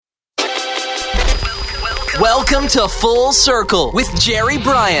Welcome to Full Circle with Jerry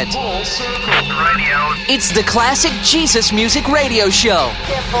Bryant. Full Circle Radio. It's the classic Jesus music radio show.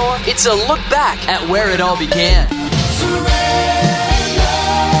 It's a look back at where it all began.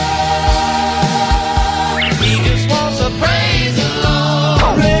 He just wants to praise the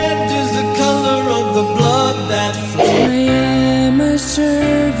Lord. Red is the color of the blood that flows. I am a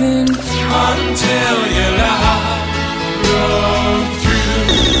servant Until your life runs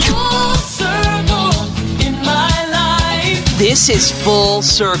through. Full circle in my life. This is Full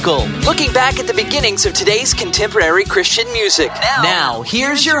Circle, looking back at the beginnings of today's contemporary Christian music. Now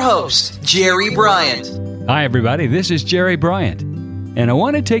here's your host, Jerry Bryant. Hi, everybody. This is Jerry Bryant, and I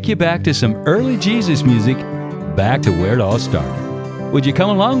want to take you back to some early Jesus music, back to where it all started. Would you come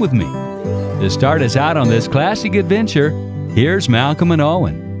along with me? To start us out on this classic adventure, here's Malcolm and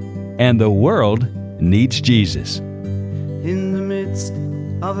Alwyn, and the world needs Jesus. In the midst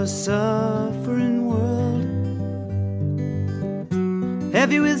of a suffering world,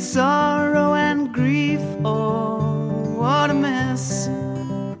 heavy with sorrow and grief, oh, what a mess.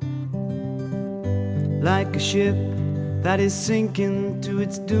 Like a ship that is sinking to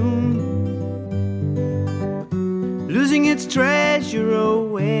its doom, losing its treasure, oh,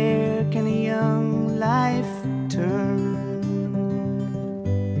 where can a young life turn?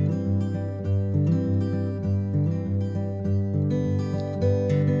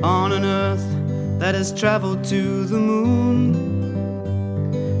 On an earth that has traveled to the moon,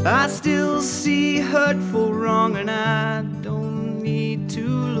 I still see hurtful wrong, and I don't need to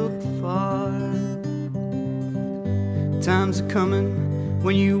look far. Times are coming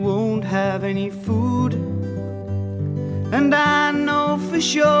when you won't have any food, and I know for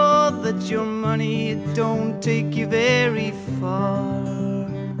sure that your money, it don't take you very far.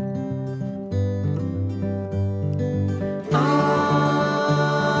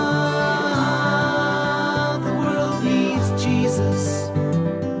 The world needs Jesus.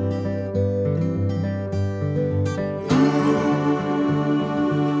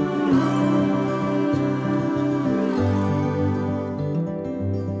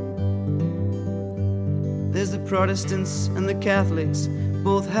 There's the Protestants and the Catholics,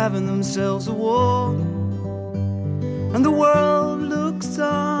 both having themselves a war, and the world looks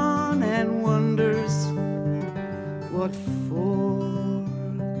on and wonders what for.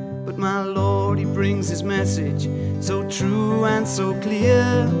 But my Lord, He brings His message so true and so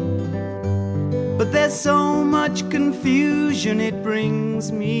clear. But there's so much confusion, it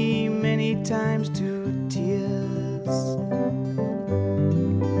brings me many times to tears.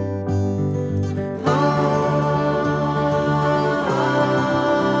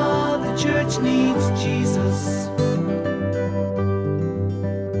 The church needs Jesus.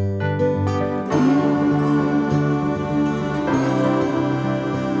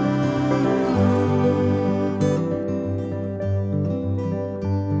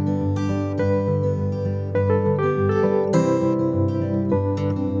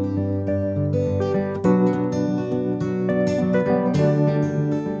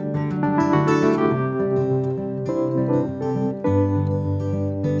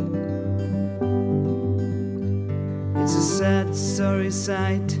 It's a sad, sorry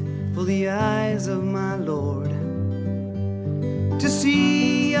sight for the eyes of my Lord to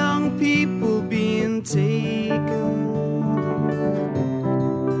see young people being taken.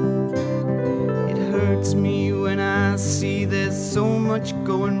 It hurts me when I see there's so much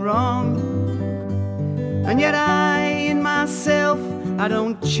going wrong, and yet I, in myself, I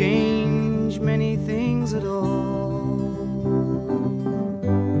don't change many things at all.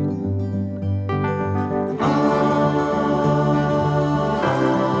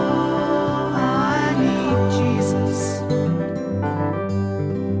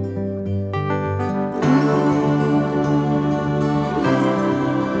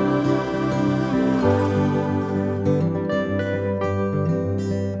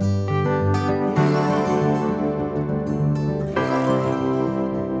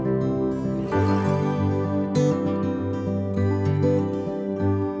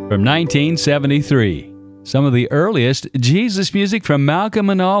 From 1973, some of the earliest Jesus music from Malcolm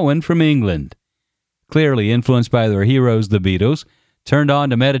and Alwyn from England. Clearly influenced by their heroes, the Beatles, turned on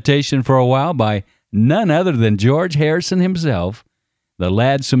to meditation for a while by none other than George Harrison himself, the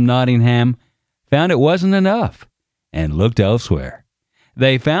lads from Nottingham found it wasn't enough and looked elsewhere.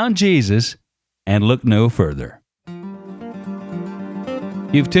 They found Jesus and looked no further.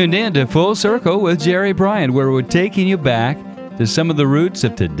 You've tuned in to Full Circle with Jerry Bryant, where we're taking you back to some of the roots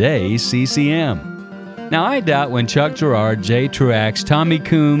of today's CCM. Now, I doubt when Chuck Girard, Jay Truax, Tommy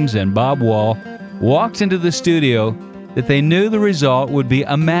Coombs, and Bob Wall walked into the studio that they knew the result would be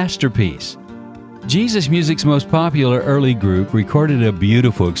a masterpiece. Jesus Music's most popular early group recorded a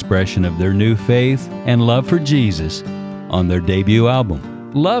beautiful expression of their new faith and love for Jesus on their debut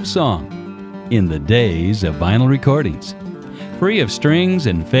album, Love Song, in the days of vinyl recordings. Free of strings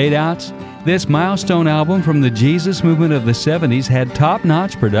and fade-outs, this milestone album from the Jesus movement of the 70s had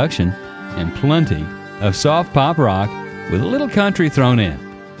top-notch production and plenty of soft pop rock with a little country thrown in.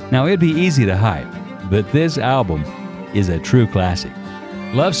 Now, it'd be easy to hype, but this album is a true classic.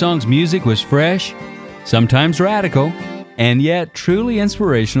 Love Song's music was fresh, sometimes radical, and yet truly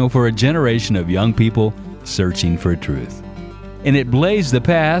inspirational for a generation of young people searching for truth. And it blazed the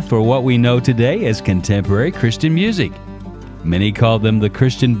path for what we know today as contemporary Christian music. Many called them the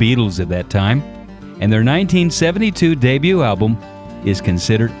Christian Beatles at that time, and their 1972 debut album is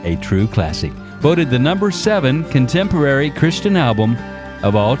considered a true classic, voted the number 7 contemporary Christian album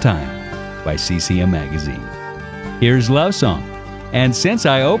of all time by CCM Magazine. Here's Love Song, and Since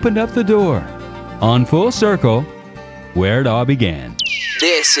I Opened Up the Door, on Full Circle, where it all began.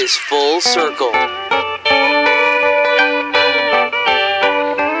 This is Full Circle.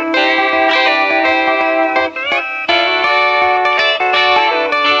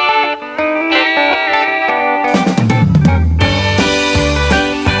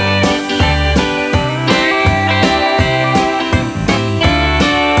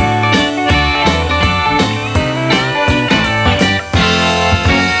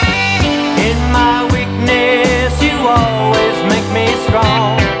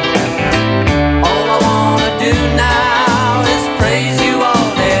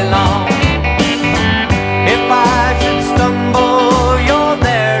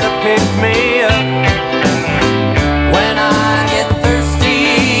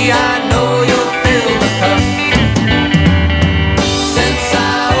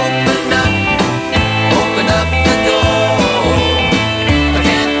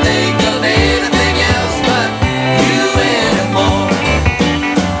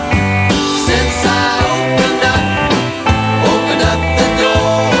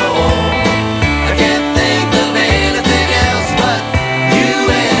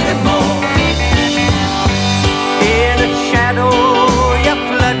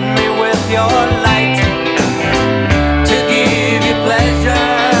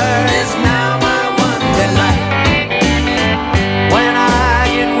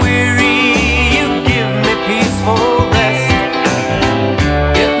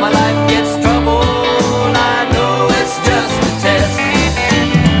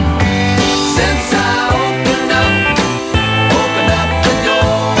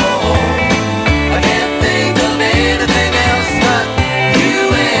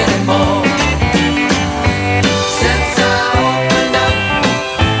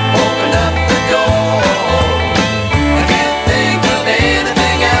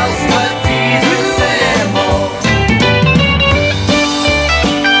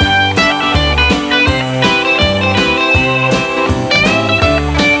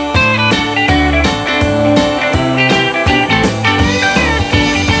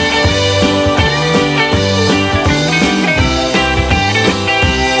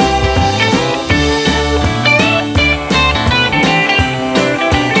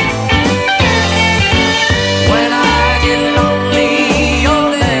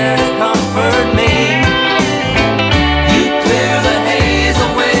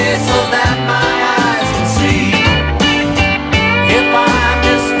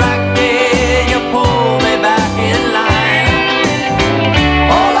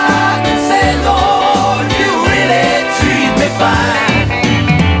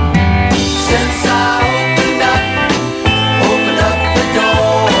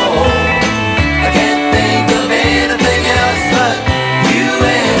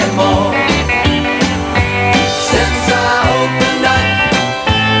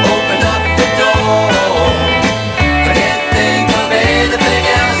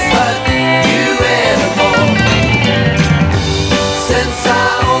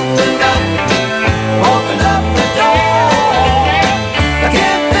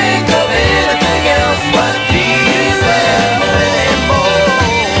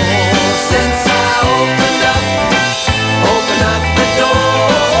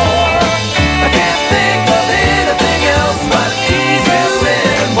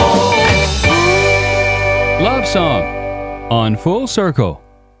 Song on Full Circle,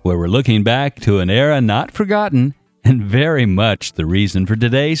 where we're looking back to an era not forgotten and very much the reason for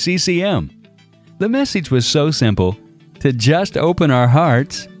today's CCM. The message was so simple: to just open our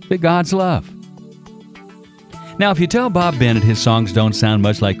hearts to God's love. Now, if you tell Bob Bennett his songs don't sound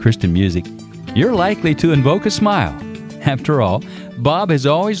much like Christian music, you're likely to invoke a smile. After all, Bob has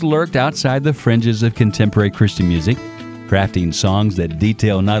always lurked outside the fringes of contemporary Christian music, crafting songs that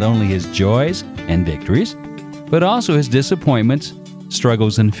detail not only his joys and victories, but also his disappointments,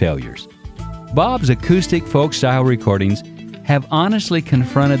 struggles, and failures. Bob's acoustic folk-style recordings have honestly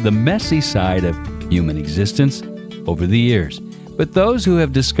confronted the messy side of human existence over the years. But those who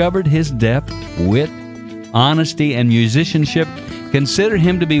have discovered his depth, wit, honesty, and musicianship consider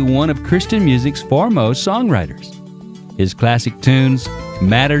him to be one of Christian music's foremost songwriters. His classic tunes,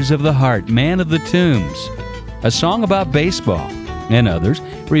 Matters of the Heart, Man of the Tombs, A Song About Baseball, and others,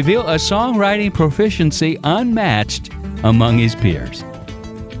 reveal a songwriting proficiency unmatched among his peers.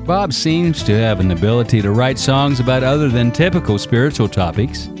 Bob seems to have an ability to write songs about other than typical spiritual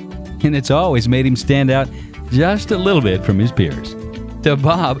topics, and it's always made him stand out just a little bit from his peers. To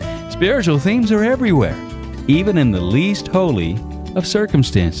Bob, spiritual themes are everywhere, even in the least holy of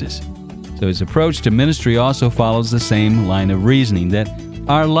circumstances. So his approach to ministry also follows the same line of reasoning, that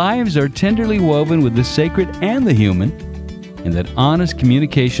our lives are tenderly woven with the sacred and the human, and that honest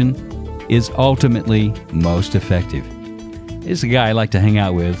communication is ultimately most effective. This is a guy I like to hang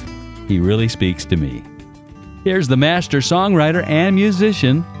out with. He really speaks to me. Here's the master songwriter and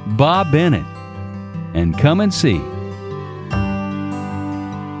musician, Bob Bennett. And Come and See.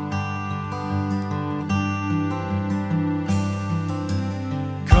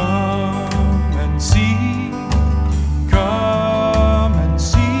 Come and see, come and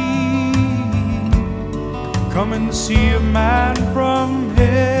see, come and see a man from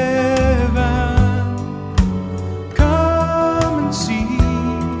heaven. Come and see,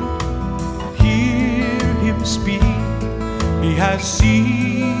 hear him speak. He has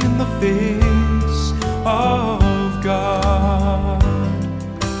seen the face of God.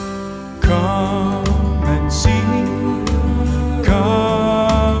 Come and see,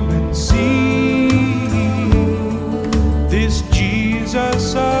 come and see this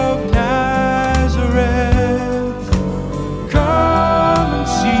Jesus of Nazareth. Come and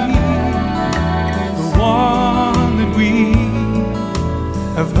see the one that we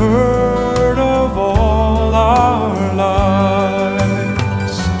have heard of all our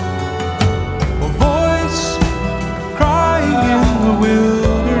lives. A voice crying in the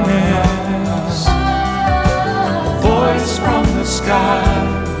wilderness, a voice from the sky,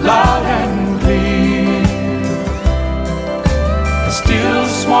 loud and clear, a still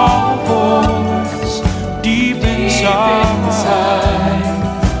small voice deep inside,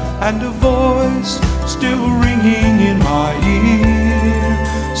 and a voice still ringing in my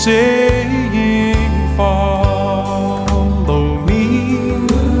ear, saying, follow me,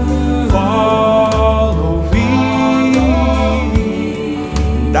 follow me,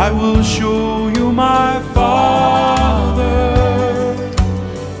 and I will show you my Father.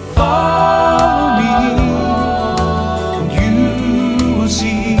 Follow me, and you will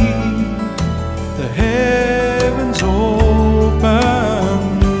see the heavens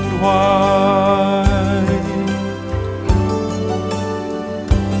opened wide.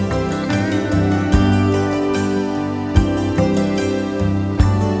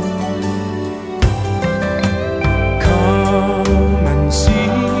 Come and see,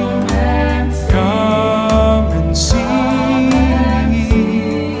 come and see,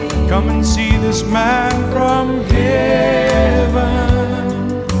 come and see this man from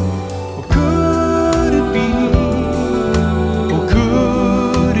heaven. Or could it be, or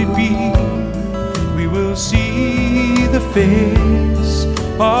could it be, we will see the face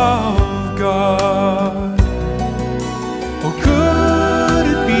of God. Or could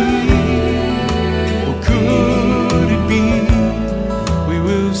it be, or could it be, we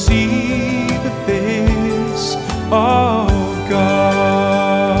will see the face of God.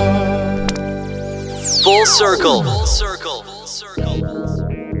 Full Circle.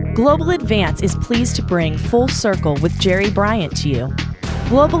 Global Advance is pleased to bring Full Circle with Jerry Bryant to you.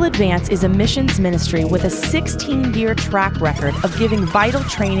 Global Advance is a missions ministry with a 16-year track record of giving vital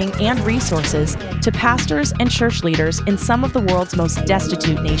training and resources to pastors and church leaders in some of the world's most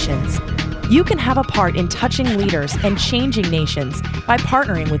destitute nations. You can have a part in touching leaders and changing nations by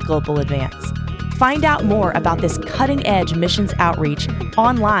partnering with Global Advance. Find out more about this cutting-edge missions outreach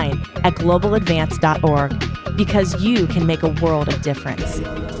online at globaladvance.org, because you can make a world of difference.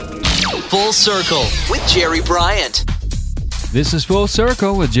 Full Circle with Jerry Bryant. This is Full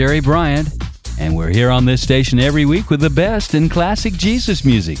Circle with Jerry Bryant, and we're here on this station every week with the best in classic Jesus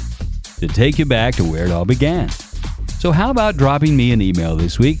music to take you back to where it all began. So how about dropping me an email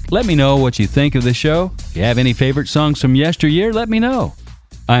this week? Let me know what you think of the show. If you have any favorite songs from yesteryear, let me know.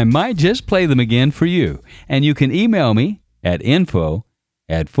 I might just play them again for you, and you can email me at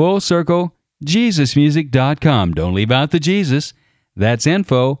info@fullcircle.org. JesusMusic.com. Don't leave out the Jesus. That's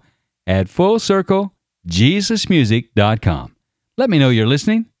info at FullCircleJesusMusic.com. Let me know you're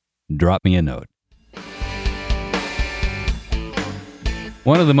listening. Drop me a note.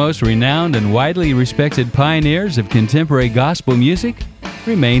 One of the most renowned and widely respected pioneers of contemporary gospel music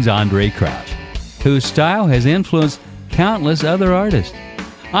remains Andrae Crouch, whose style has influenced countless other artists.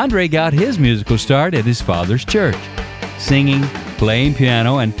 Andrae got his musical start at his father's church, singing, playing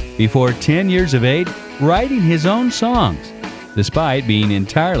piano, and before 10 years of age, writing his own songs, despite being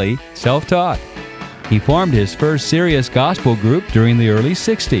entirely self-taught. He formed his first serious gospel group during the early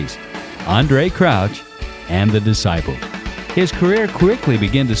 60s, Andrae Crouch and the Disciples. His career quickly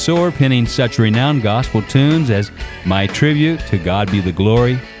began to soar, penning such renowned gospel tunes as My Tribute to God Be the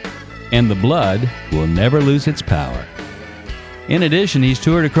Glory and The Blood Will Never Lose Its Power. In addition, he's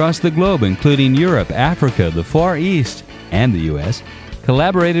toured across the globe, including Europe, Africa, the Far East, and the U.S.,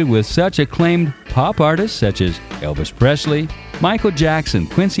 collaborated with such acclaimed pop artists such as Elvis Presley, Michael Jackson,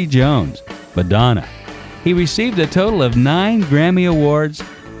 Quincy Jones, Madonna. He received a total of 9 Grammy Awards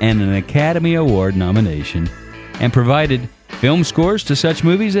and an Academy Award nomination, and provided film scores to such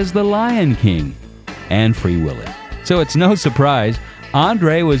movies as The Lion King and Free Willy. So it's no surprise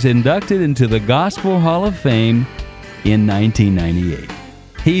Andrae was inducted into the Gospel Hall of Fame in 1998.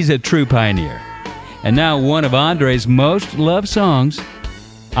 He's a true pioneer. And now one of Andrae's most loved songs,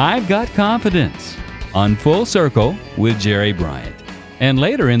 I've Got Confidence, on Full Circle with Jerry Bryant. And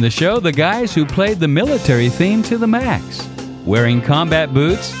later in the show, the guys who played the military theme to the max, wearing combat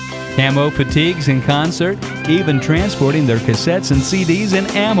boots, camo fatigues in concert, even transporting their cassettes and CDs in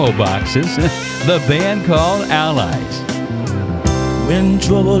ammo boxes, the band called Allies. When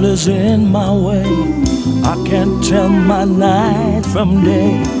trouble is in my way, I can't tell my night from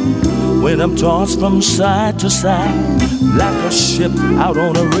day. When I'm tossed from side to side, like a ship out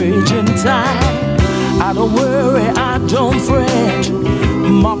on a raging tide. I don't worry, I don't fret.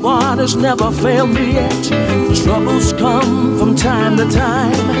 My God has never failed me yet. Troubles come from time to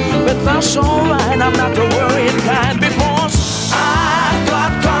time, but that's alright, I'm not the worried kind, because I've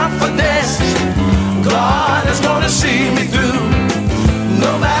got confidence. God is gonna see me through.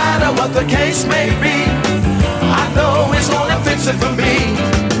 No matter what the case may be, I know He's gonna fix it for me.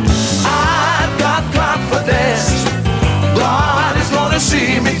 I've got confidence. God is gonna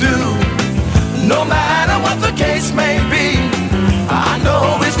see me through. No matter what the case may be, I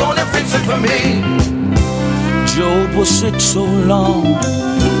know He's gonna fix it for me. Job was sick so long,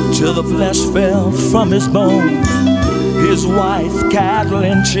 till the flesh fell from his bones. His wife, cattle,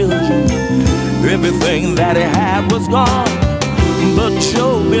 and children, everything that he had was gone. But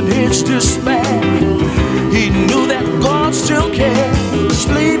Job, in his despair, he knew that God still cared.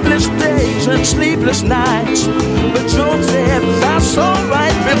 Sleepless days and sleepless nights, but Job said, that's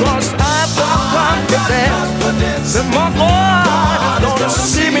alright, because I've got confidence that my God is gonna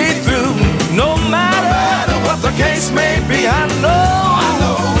see me through. No matter what the case may be, I know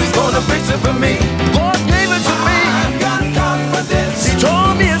He's gonna fix it for me. God gave it to me. I've got confidence. He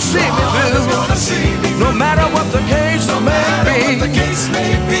told me He'd see me through. No matter what the case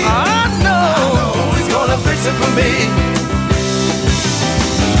may be, I know He's gonna fix it for me.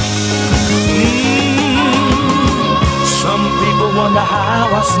 Some people wonder how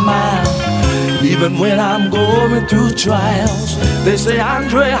I smile, even when I'm going through trials. They say,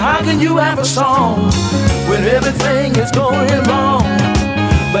 Andrae, how can you have a song when everything is going wrong?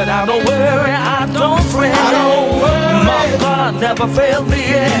 But I don't worry, I don't fret. My God never failed me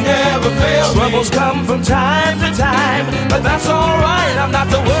yet. Troubles come from time to time, but that's alright, I'm not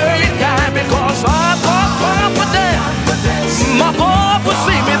the worried kind, because I've got confidence. My God will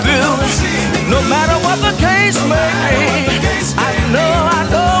see me through. No matter what the case may be, I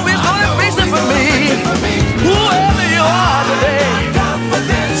know He's gonna fix it for me. Whoever you are today,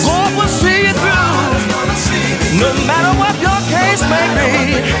 God will see you through. No matter what your case may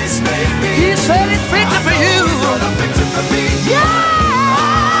be, He said He'd fix it for you. Yeah,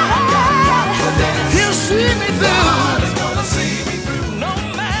 He'll see me through. No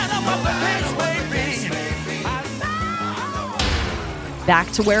matter what the case may be.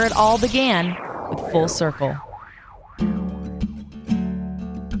 Back to where it all began with Full Circle.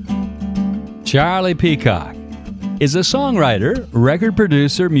 Charlie Peacock is a songwriter, record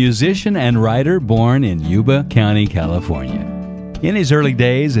producer, musician, and writer born in Yuba County, California. In his early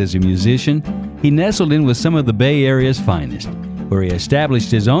days as a musician, he nestled in with some of the Bay Area's finest, where he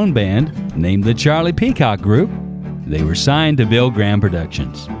established his own band named the Charlie Peacock Group. They were signed to Bill Graham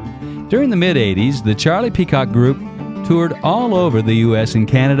Productions. During the mid-'80s, the Charlie Peacock Group toured all over the U.S. and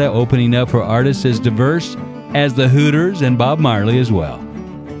Canada, opening up for artists as diverse as the Hooters and Bob Marley as well.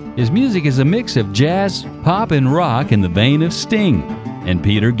 His music is a mix of jazz, pop, and rock in the vein of Sting and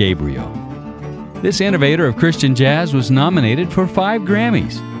Peter Gabriel. This innovator of Christian jazz was nominated for 5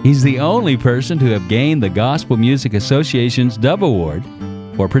 Grammys. He's the only person to have gained the Gospel Music Association's Dove Award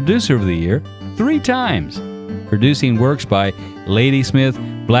for Producer of the Year 3 times, producing works by Ladysmith,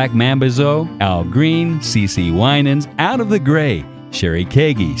 Black Mambazo, Al Green, CeCe Winans, Out of the Gray, Sherry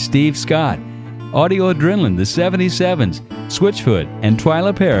Kagi, Steve Scott, Audio Adrenaline, the 77s, Switchfoot, and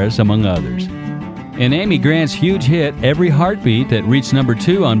Twyla Paris, among others. And Amy Grant's huge hit, Every Heartbeat, that reached number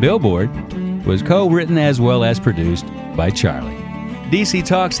 2 on Billboard, was co-written as well as produced by Charlie. DC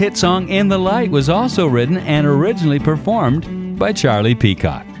Talk's hit song In the Light was also written and originally performed by Charlie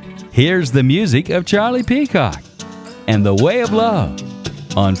Peacock. Here's the music of Charlie Peacock and The Way of Love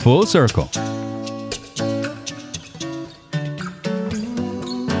on Full Circle.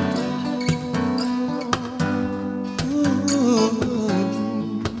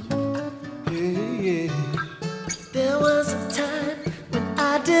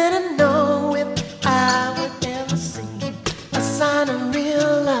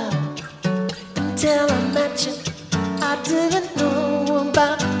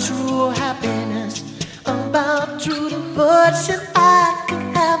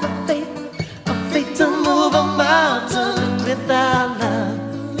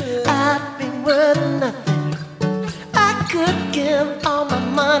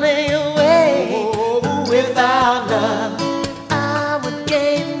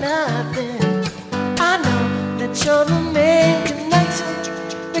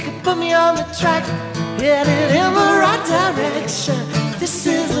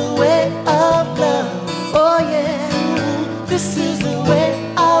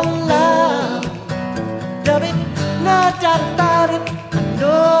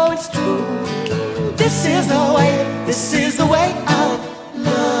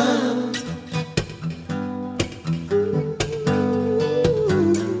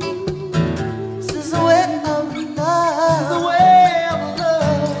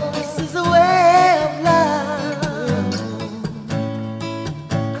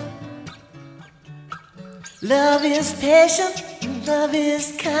 Love is patient, love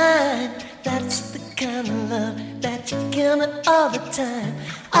is kind. That's the kind of love that you give me all the time.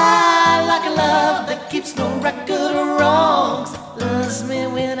 I like a love that keeps no record of wrongs. Loves me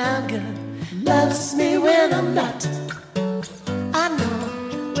when I'm good, loves me when I'm not. I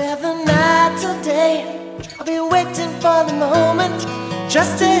know whether night or day, I'll be waiting for the moment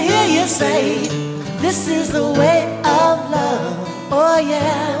just to hear you say, this is the way of love. Oh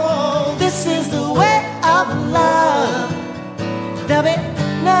yeah, this is the way of love. There'll be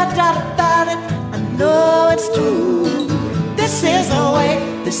no doubt about it, I know it's true. This is the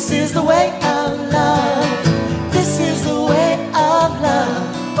way, this is the way of love. This is the way of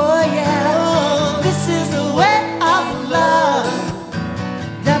love. Oh yeah, this is the way of love.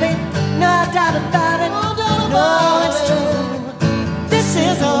 There'll be no doubt about it, I know it's true. This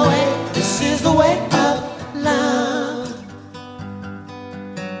is the way, this is the way of love.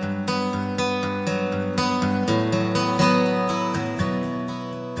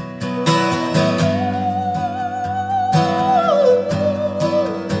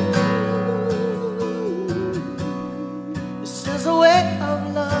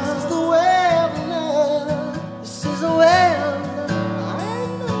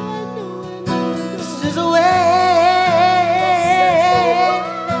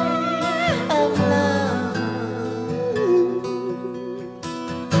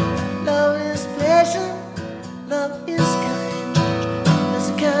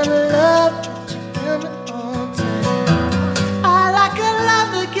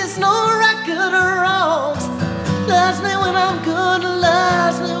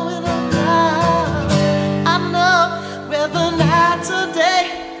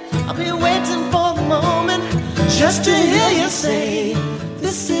 Just to hear you say,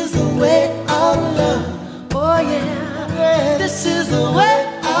 this is the way of love. Oh yeah, this is the way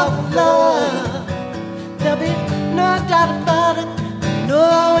of love. There'll be no doubt about it, I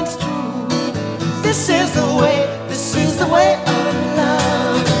know it's true. This is the way, this is the way of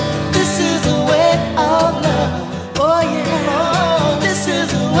love. This is the way of love. Oh yeah, this is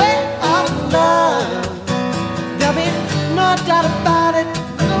the way of love. There'll be no doubt about it,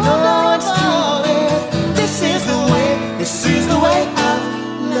 I know it's true. This is the way, this is the way of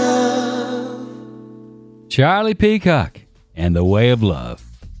love. Charlie Peacock and The Way of Love.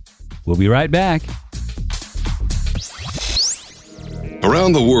 We'll be right back.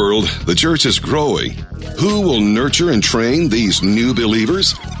 Around the world, the church is growing. Who will nurture and train these new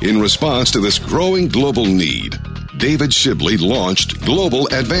believers in response to this growing global need? David Shibley launched Global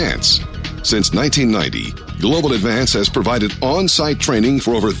Advance. Since 1990, Global Advance has provided on-site training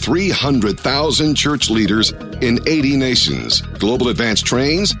for over 300,000 church leaders in 80 nations. Global Advance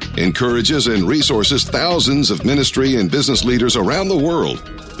trains, encourages, and resources thousands of ministry and business leaders around the world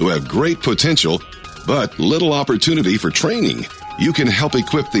who have great potential but little opportunity for training. You can help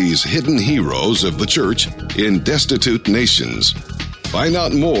equip these hidden heroes of the church in destitute nations. Find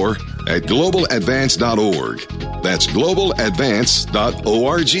out more at globaladvance.org. That's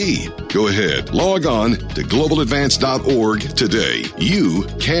globaladvance.org. Go ahead, log on to globaladvance.org today. You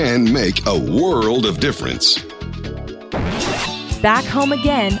can make a world of difference. Back home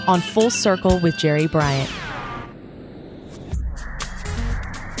again on Full Circle with Jerry Bryant.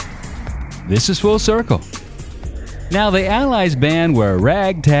 This is Full Circle. Now, the Allies Band were a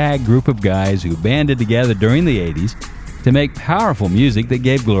ragtag group of guys who banded together during the 80s to make powerful music that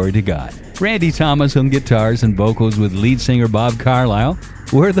gave glory to God. Randy Thomas on guitars and vocals with lead singer Bob Carlisle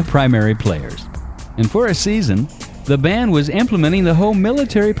were the primary players. And for a season, the band was implementing the whole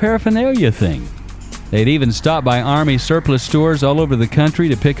military paraphernalia thing. They'd even stopped by Army surplus stores all over the country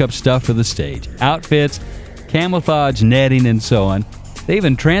to pick up stuff for the stage. Outfits, camouflage netting, and so on. They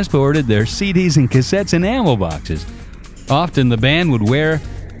even transported their CDs and cassettes in ammo boxes. Often the band would wear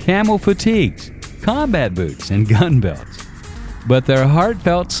camel fatigues, combat boots, and gun belts. But their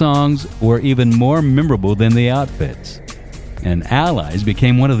heartfelt songs were even more memorable than the outfits. And Allies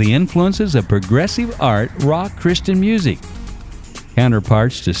became one of the influences of progressive art rock Christian music,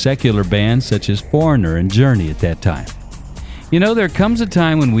 counterparts to secular bands such as Foreigner and Journey at that time. You know, there comes a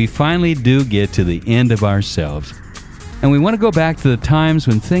time when we finally do get to the end of ourselves, and we want to go back to the times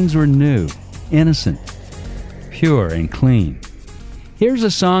when things were new, innocent, pure, and clean. Here's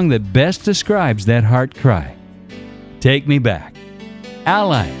a song that best describes that heart cry. Take Me Back.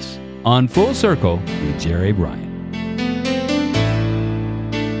 Allies on Full Circle with Jerry Bryant.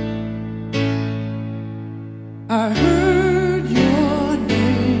 I heard your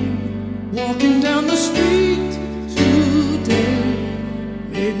name walking down the street today.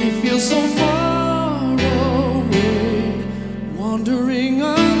 Made me feel so far away, wandering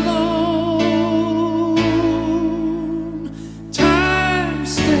alone. Time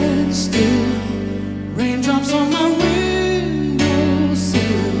stands still, raindrops on my windowsill.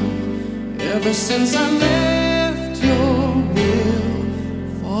 Ever since I left your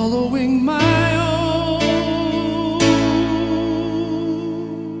will, following my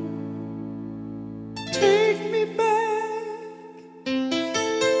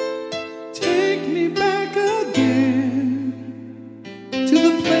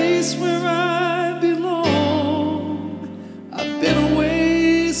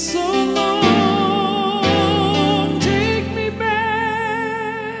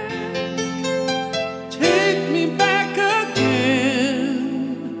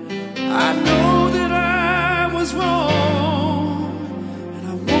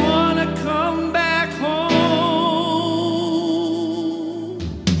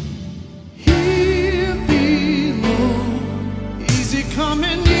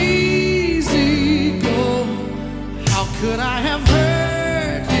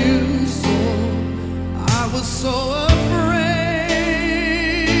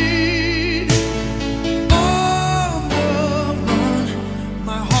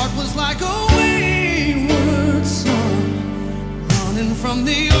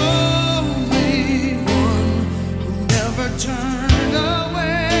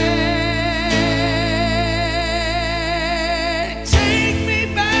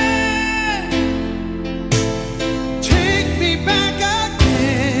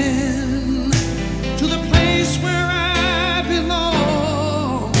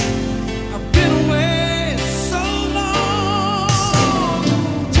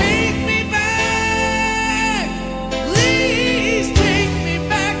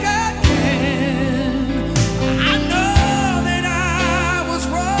I know that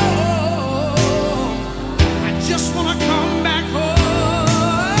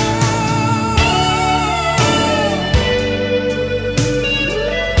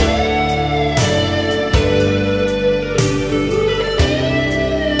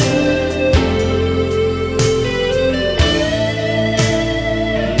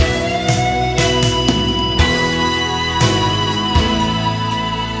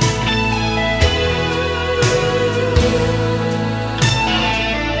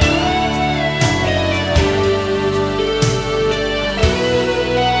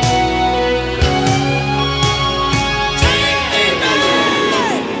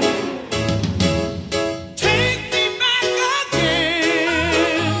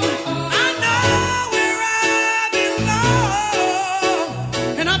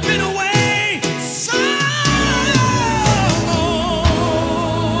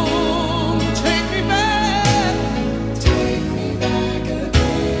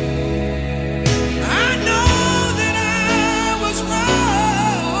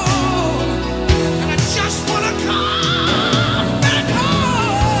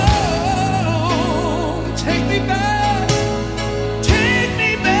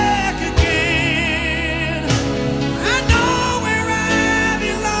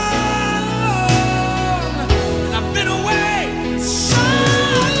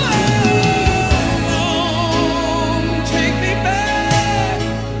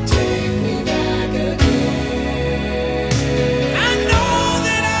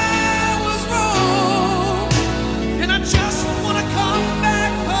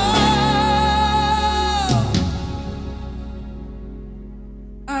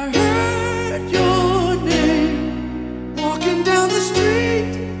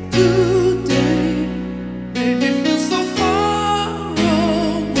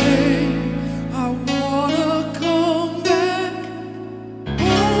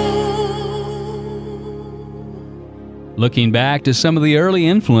Looking back to some of the early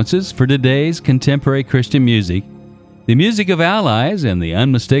influences for today's contemporary Christian music, the music of Allies and the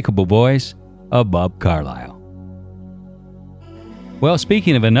unmistakable voice of Bob Carlyle. Well,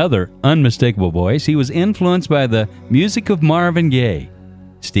 speaking of another unmistakable voice, he was influenced by the music of Marvin Gaye,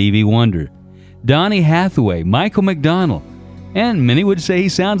 Stevie Wonder, Donny Hathaway, Michael McDonald, and many would say he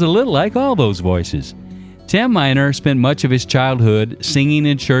sounds a little like all those voices. Tim Miner spent much of his childhood singing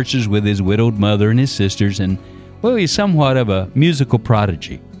in churches with his widowed mother and his sisters, and well, he's somewhat of a musical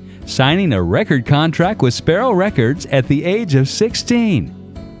prodigy, signing a record contract with Sparrow Records at the age of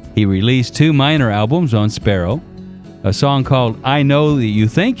 16. He released 2 Miner albums on Sparrow. A song called I Know That You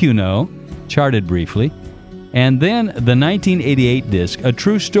Think You Know charted briefly, and then the 1988 disc, A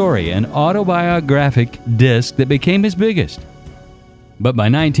True Story, an autobiographic disc that became his biggest. But by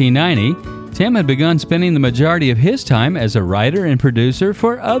 1990, Tim had begun spending the majority of his time as a writer and producer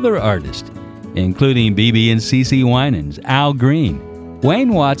for other artists, including B.B. and C.C. Winans, Al Green,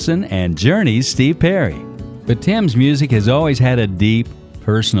 Wayne Watson, and Journey's Steve Perry. But Tim's music has always had a deep,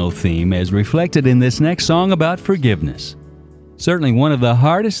 personal theme, as reflected in this next song about forgiveness. Certainly one of the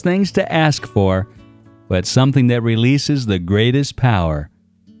hardest things to ask for, but something that releases the greatest power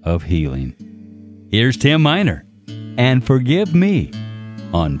of healing. Here's Tim Miner and Forgive Me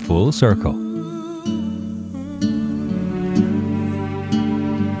on Full Circle.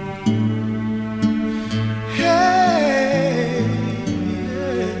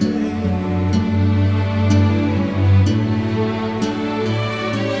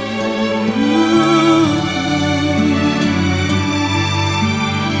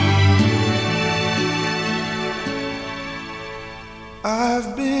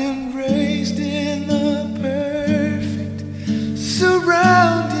 I've been raised in the perfect surroundings.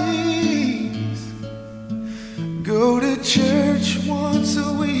 Go to church once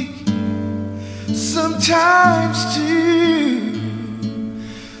a week, sometimes two.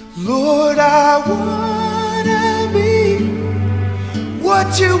 Lord, I wanna be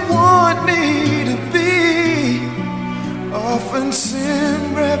what you want me to be. Often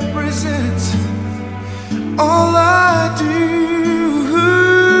sin represents all I do.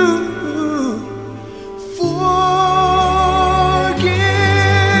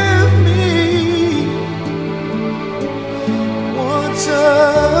 Forgive me once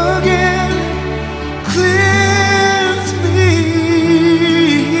again, cleanse me.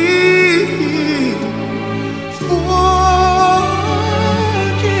 Forgive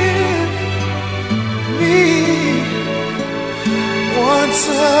me once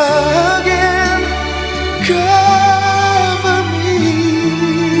again, cover me.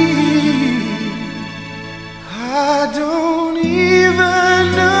 I don't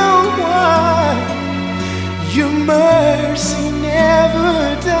even know why your mercy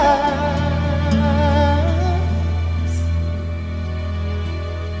never dies,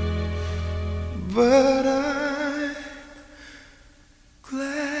 but I'm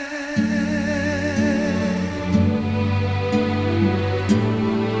glad.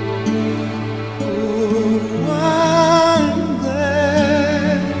 Oh, I'm glad.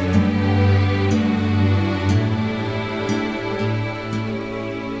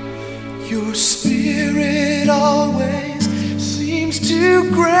 Your spirit always seems to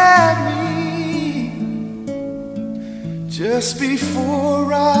grab me just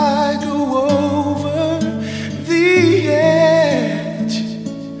before I go over the edge.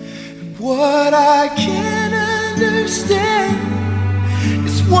 And what I can't understand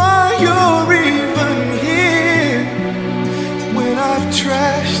is why you're even here when I've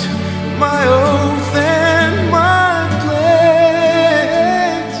trashed my oath and my pledge.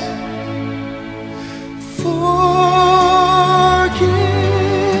 Forgive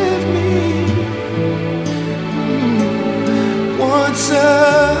me once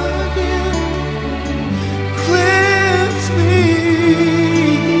again, cleanse me.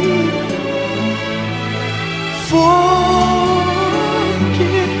 Forgive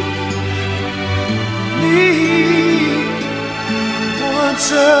me once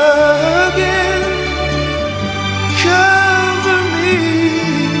again, cover me.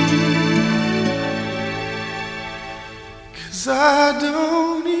 'Cause I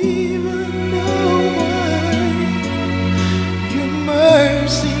don't even know why your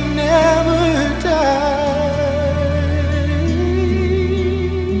mercy never dies,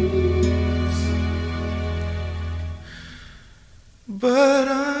 but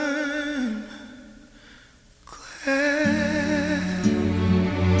I'm glad.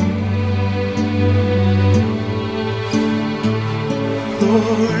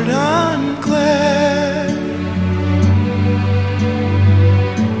 Lord, I'm glad.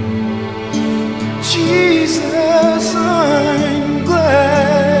 Jesus, yes, I'm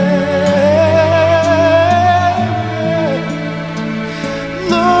glad.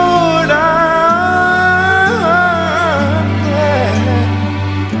 Lord, I'm glad.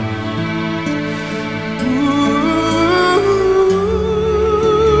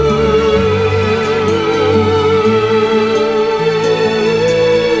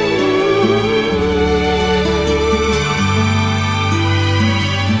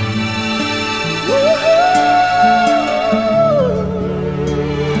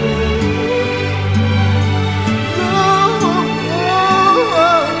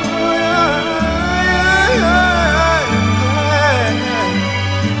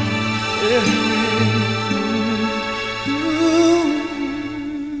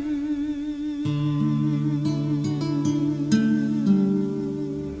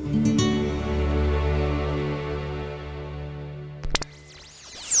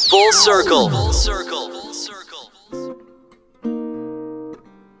 Full Circle.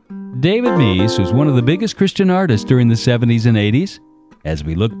 David Meece was one of the biggest Christian artists during the 70s and 80s, as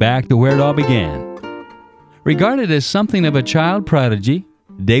we look back to where it all began. Regarded as something of a child prodigy,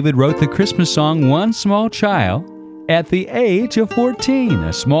 David wrote the Christmas song One Small Child at the age of 14,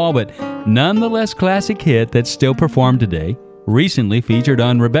 a small but nonetheless classic hit that's still performed today, recently featured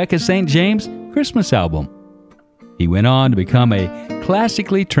on Rebecca St. James' Christmas album. He went on to become a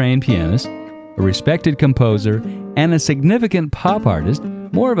classically trained pianist, a respected composer, and a significant pop artist,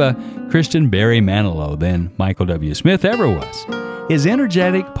 more of a Christian Barry Manilow than Michael W. Smith ever was. His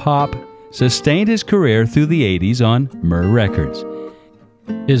energetic pop sustained his career through the 80s on Myrrh Records.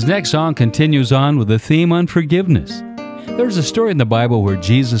 His next song continues on with a theme on forgiveness. There's a story in the Bible where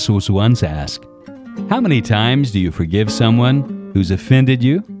Jesus was once asked, "How many times do you forgive someone who's offended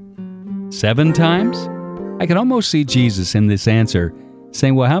you? 7 times?" I can almost see Jesus in this answer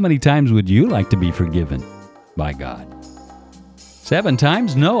saying, well, how many times would you like to be forgiven by God? 7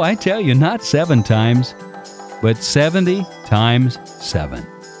 times? No, I tell you, not 7 times, but 70 times 7.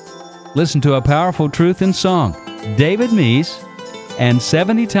 Listen to a powerful truth in song, David Meece and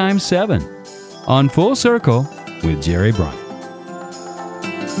 70 times 7 on Full Circle with Jerry Bryant.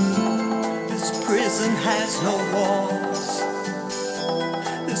 This prison has no walls.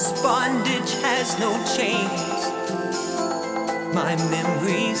 This bondage has no chains. My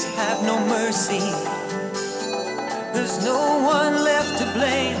memories have no mercy. There's no one left to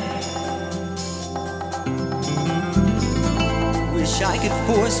blame. Wish I could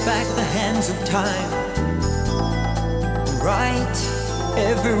force back the hands of time, right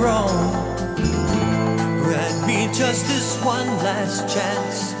every wrong. Grant me just this one last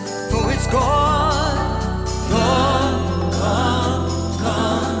chance, for it's gone, gone, gone,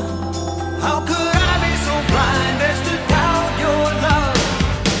 gone. How could I be so blind as to doubt your love?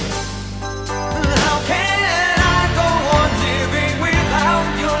 How can I go on living without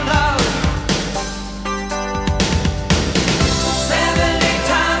your love? 70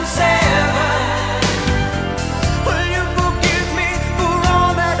 times 7. Will you forgive me for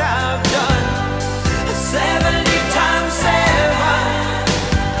all that I've done? 70 times 7.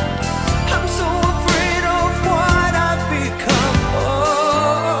 I'm so afraid of what I've become.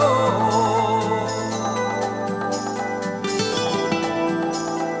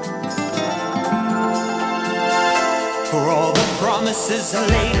 For all the promises I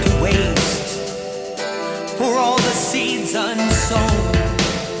laid to waste, for all the seeds unsown,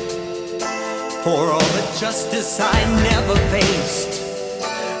 for all the justice I never faced,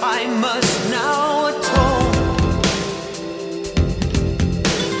 I must now atone.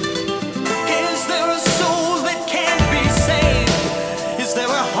 Is there a soul that can't be saved? Is there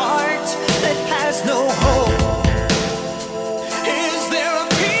a heart that has no hope? Is there a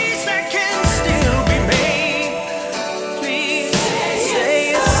peace that can still be made? Please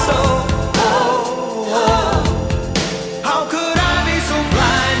say it's so. How could I be so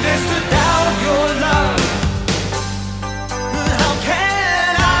blind as to doubt your love? How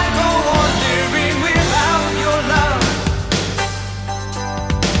can I go on living without your love?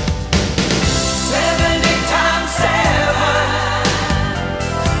 70 times 7.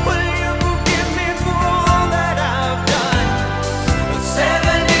 Will you forgive me for all that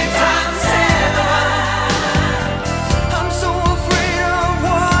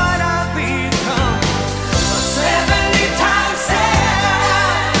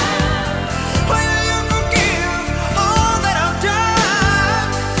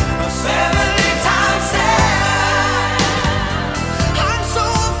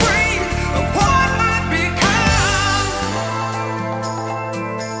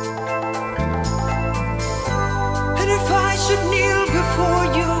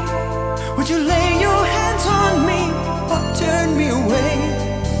turn me away.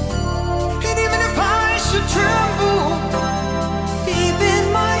 And even if I should tremble deep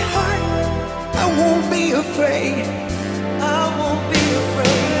in my heart, I won't be afraid. I won't be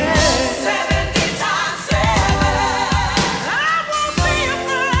afraid. 70 times 7. I won't be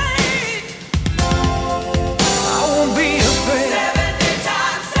afraid. I won't be afraid. 70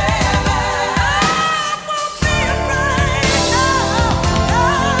 times 7. I won't be afraid. No, no,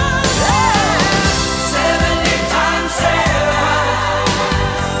 no. 70 times 7.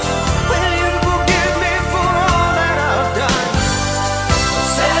 Will you forgive me for all that I've done?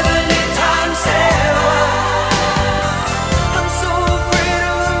 70 times 7. I'm so afraid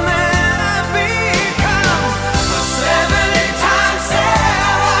of the man I've become. 70 times 7.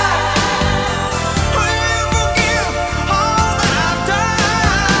 Will you forgive all that I've done?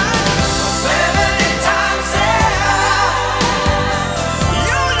 70 times 7.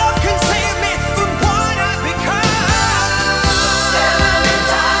 Your love can save me from what I've become. 70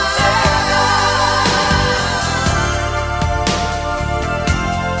 times 7.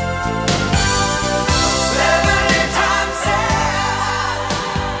 70 times 7.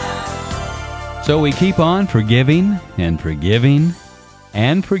 So we keep on forgiving and forgiving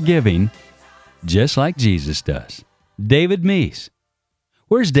and forgiving, just like Jesus does. David Meece.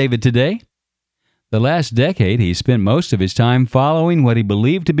 Where's David today? The last decade, he spent most of his time following what he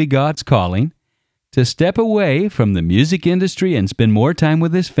believed to be God's calling, to step away from the music industry and spend more time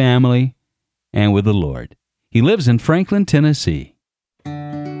with his family and with the Lord. He lives in Franklin, Tennessee.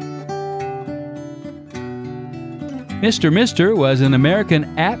 Mr. Mister was an American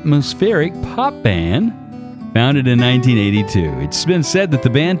atmospheric pop band founded in 1982. It's been said that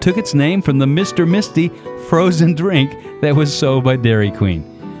the band took its name from the Mr. Misty frozen drink that was sold by Dairy Queen.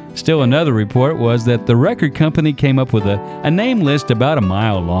 Still another report was that the record company came up with a name list about a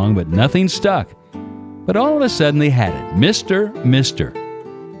mile long, but nothing stuck. But all of a sudden they had it, Mr. Mister.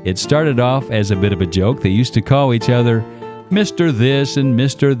 It started off as a bit of a joke. They used to call each other Mr. This and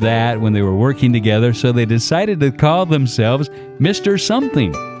Mr. That when they were working together, so they decided to call themselves Mr.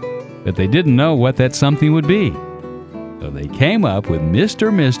 Something. But they didn't know what that something would be. So they came up with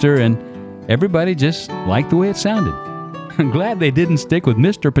Mr. Mister, and everybody just liked the way it sounded. I'm glad they didn't stick with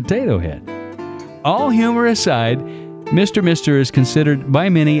Mr. Potato Head. All humor aside, Mr. Mister is considered by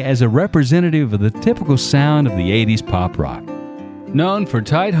many as a representative of the typical sound of the 80s pop rock. Known for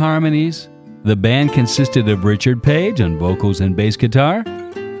tight harmonies, the band consisted of Richard Page on vocals and bass guitar,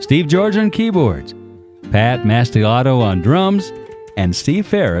 Steve George on keyboards, Pat Mastelotto on drums, and Steve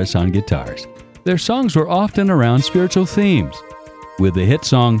Ferris on guitars. Their songs were often around spiritual themes, with the hit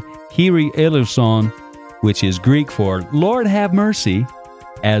song Kyrie Eleison, which is Greek for Lord Have Mercy,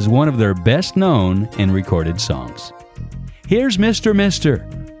 as one of their best known and recorded songs. Here's Mr. Mister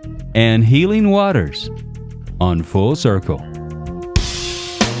and Healing Waters on Full Circle.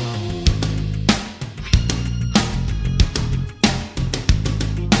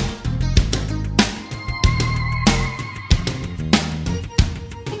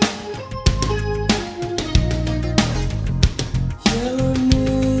 Yellow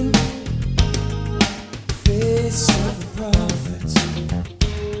moon, face of the prophets.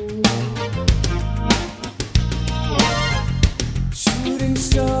 Shooting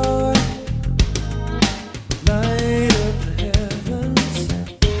star, light of the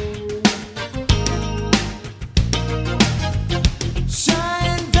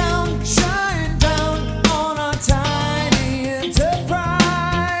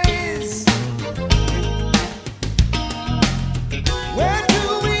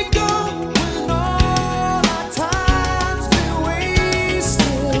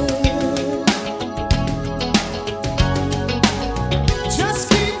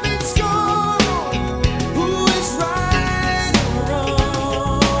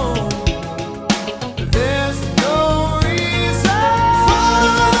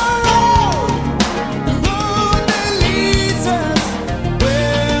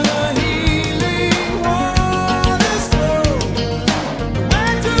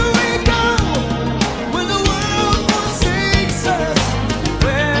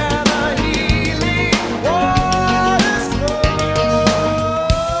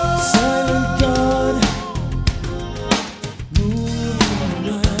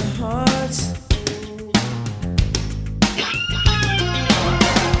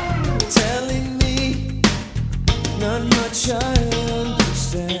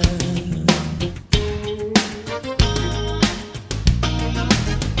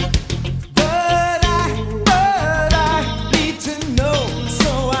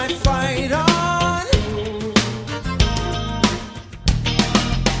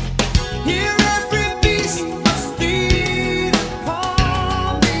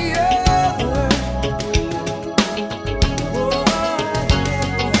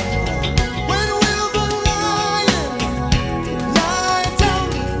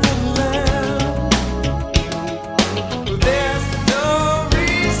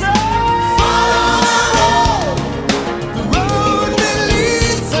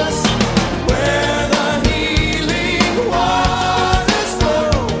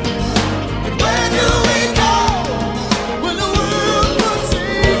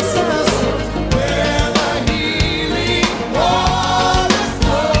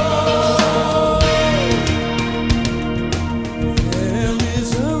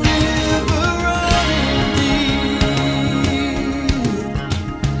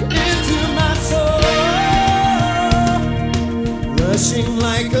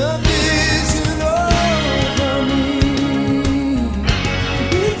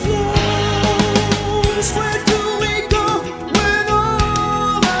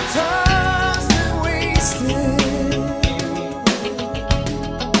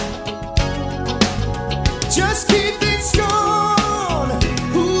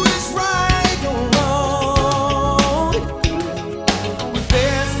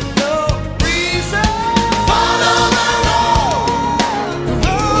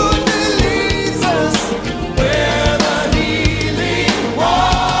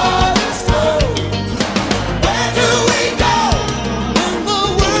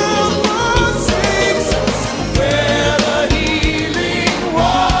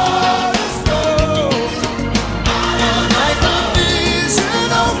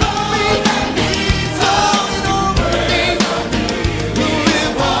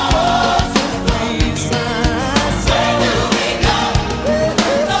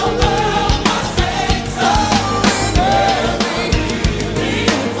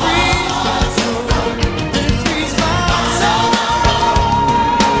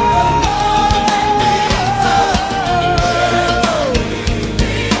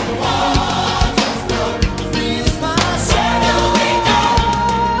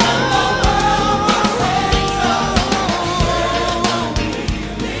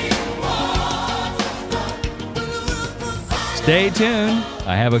Stay tuned.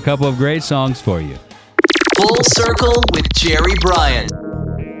 I have a couple of great songs for you. Full Circle with Jerry Bryant.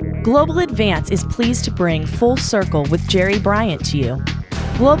 Global Advance is pleased to bring Full Circle with Jerry Bryant to you.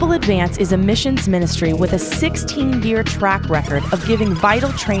 Global Advance is a missions ministry with a 16-year track record of giving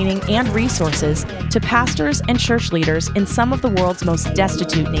vital training and resources to pastors and church leaders in some of the world's most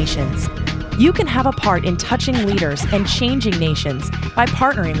destitute nations. You can have a part in touching leaders and changing nations by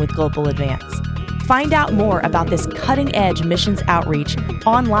partnering with Global Advance. Find out more about this cutting-edge missions outreach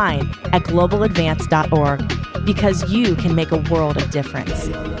online at globaladvance.org, because you can make a world of difference.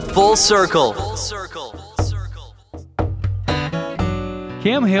 Full Circle.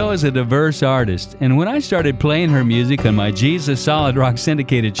 Kim Hill is a diverse artist, and when I started playing her music on my Jesus Solid Rock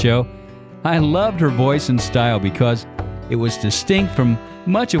syndicated show, I loved her voice and style because it was distinct from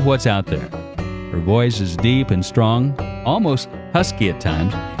much of what's out there. Her voice is deep and strong, almost husky at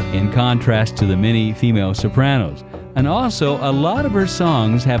times, in contrast to the many female sopranos. And also, a lot of her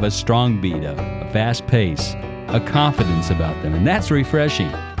songs have a strong beat, a fast pace, a confidence about them, and that's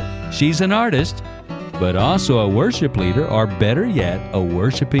refreshing. She's an artist, but also a worship leader, or better yet, a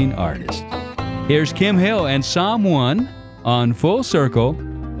worshiping artist. Here's Kim Hill and Psalm 1 on Full Circle,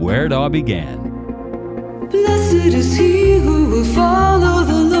 Where It All Began. Blessed is he who will follow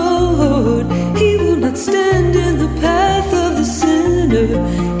the Lord. He will not stand in the path of the sinner.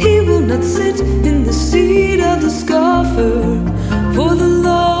 He will not sit in the seat of the scoffer. For the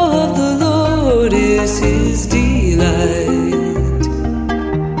law of the Lord is his delight.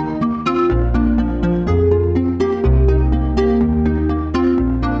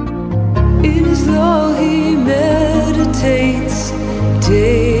 In his law he meditates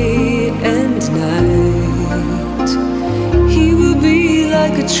day and night. He will be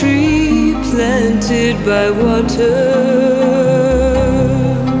like a tree planted by water.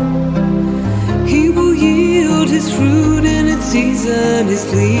 He will yield his fruit in its season. His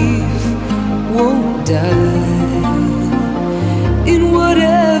leaf won't die. In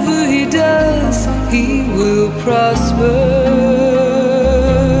whatever he does, he will prosper.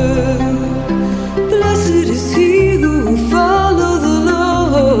 Blessed is he who will follow the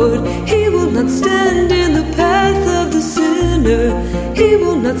Lord. He will not stand in the path of the sinner. He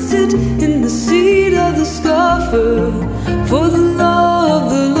will not sit in the seat of the scoffer. For the law of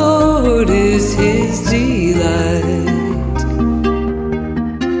the Lord is his delight.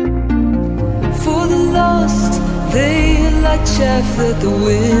 For the lost, they are like chaff that the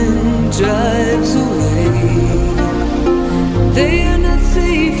wind drives away. They are not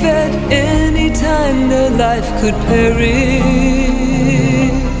safe at any time, their life could perish.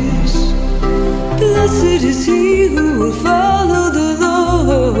 Blessed is he who will follow the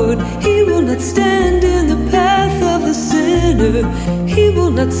Lord. He will not stand in the path of the sinner. He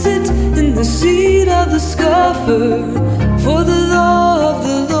will not sit in the seat of the scoffer. For the law of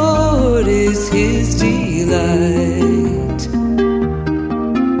the Lord is his delight.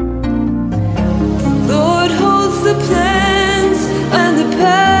 The Lord holds the plans and the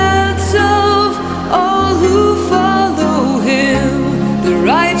paths of all who follow him. The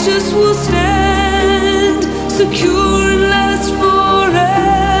righteous will stand secure and last forever.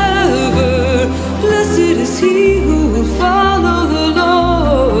 Blessed is he who will follow the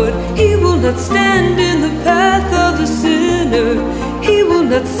Lord. He will not stand in the path of the sinner. He will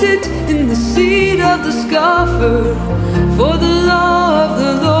not sit in the seat of the scoffer. For the law of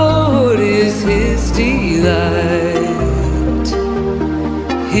the Lord is his delight.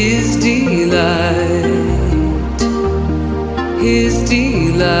 His delight. His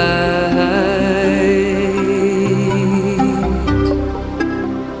delight.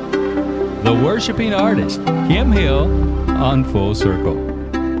 worshiping artist, Kim Hill, on Full Circle.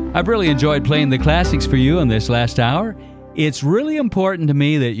 I've really enjoyed playing the classics for you in this last hour. It's really important to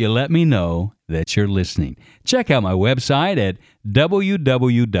me that you let me know that you're listening. Check out my website at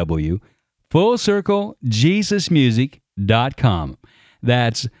www.fullcirclejesusmusic.com.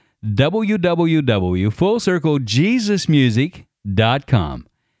 That's www.fullcirclejesusmusic.com.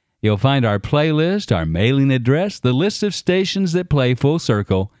 You'll find our playlist, our mailing address, the list of stations that play Full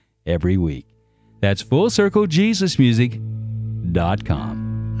Circle every week. That's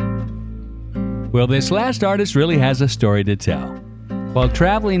fullcirclejesusmusic.com. Well, this last artist really has a story to tell. While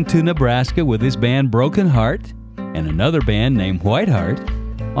traveling to Nebraska with his band Broken Heart and another band named White Heart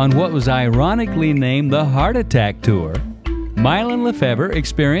on what was ironically named the Heart Attack Tour, Mylon LeFevre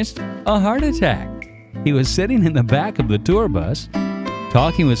experienced a heart attack. He was sitting in the back of the tour bus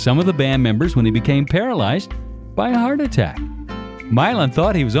talking with some of the band members when he became paralyzed by a heart attack. Mylon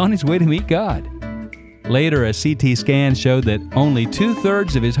thought he was on his way to meet God. Later, a CT scan showed that only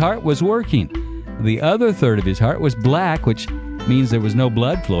 2/3 of his heart was working. The other third of his heart was black, which means there was no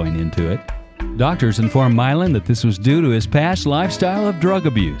blood flowing into it. Doctors informed Mylon that this was due to his past lifestyle of drug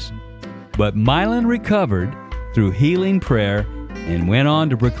abuse. But Mylon recovered through healing prayer and went on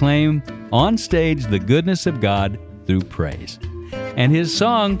to proclaim on stage the goodness of God through praise. And his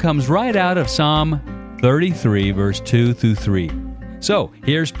song comes right out of Psalm 33, verse 2 through 3. So,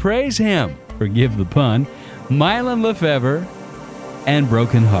 here's Praise Him, forgive the pun, Mylon LeFevre and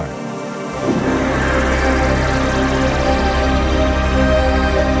Broken Heart.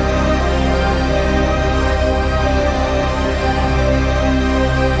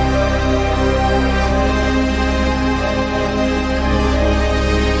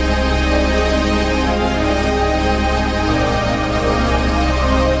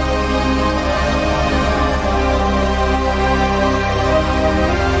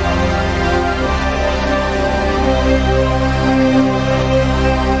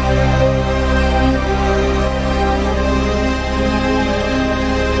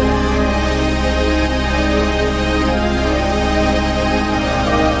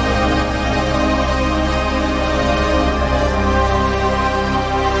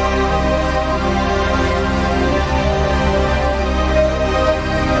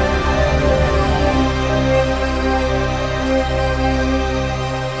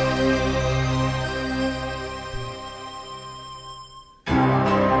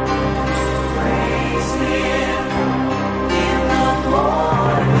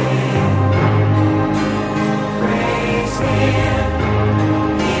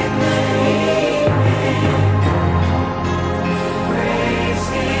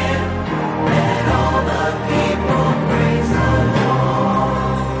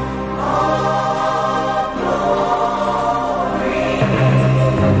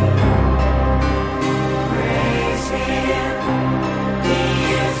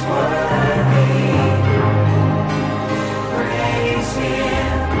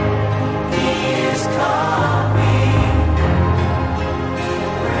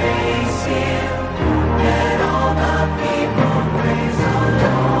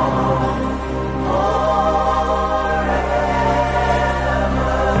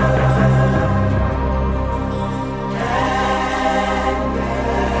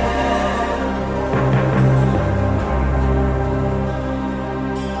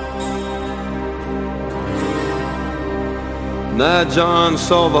 I, John,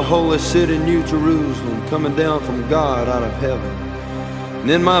 saw the holy city, New Jerusalem, coming down from God out of heaven. And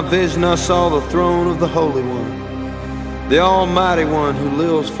in my vision I saw the throne of the Holy One, the Almighty One who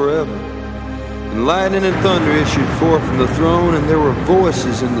lives forever. And lightning and thunder issued forth from the throne, and there were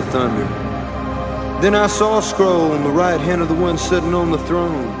voices in the thunder. Then I saw a scroll on the right hand of the one sitting on the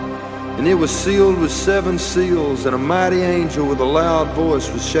throne, and it was sealed with 7 seals, and a mighty angel with a loud voice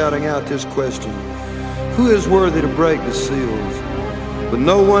was shouting out this question: Who is worthy to break the seals? But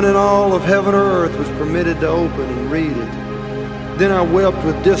no one in all of heaven or earth was permitted to open and read it. Then I wept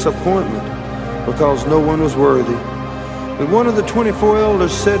with disappointment, because no one was worthy. But one of the 24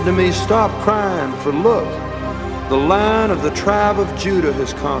 elders said to me, Stop crying, for look, the Lion of the tribe of Judah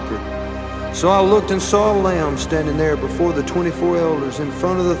has conquered. So I looked and saw a lamb standing there before the 24 elders in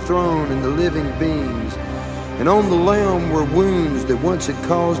front of the throne and the living beings. And on the lamb were wounds that once had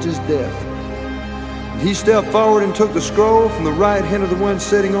caused his death. He stepped forward and took the scroll from the right hand of the one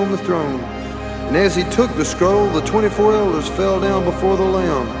sitting on the throne. And as he took the scroll, the 24 elders fell down before the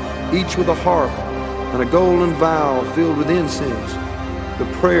Lamb, each with a harp and a golden vial filled with incense, the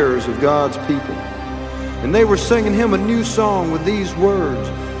prayers of God's people. And they were singing him a new song with these words: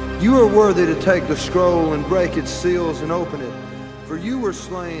 You are worthy to take the scroll and break its seals and open it. For you were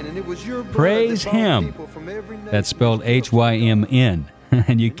slain, and it was your blood Praise that bought Him. people from every nation. That's spelled Hymn.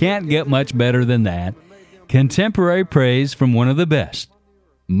 And you can't get much better than that. Contemporary praise from one of the best.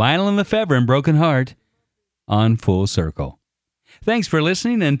 Mylon, LeFevre, and Broken Heart on Full Circle. Thanks for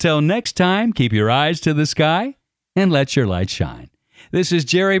listening. Until next time, keep your eyes to the sky and let your light shine. This is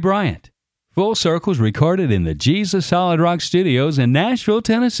Jerry Bryant. Full Circle's recorded in the Jesus Solid Rock Studios in Nashville,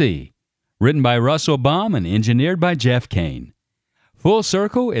 Tennessee. Written by Russell Baum and engineered by Jeff Kane. Full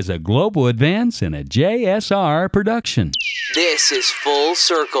Circle is a Global Advance and a JSR production. This is Full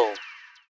Circle.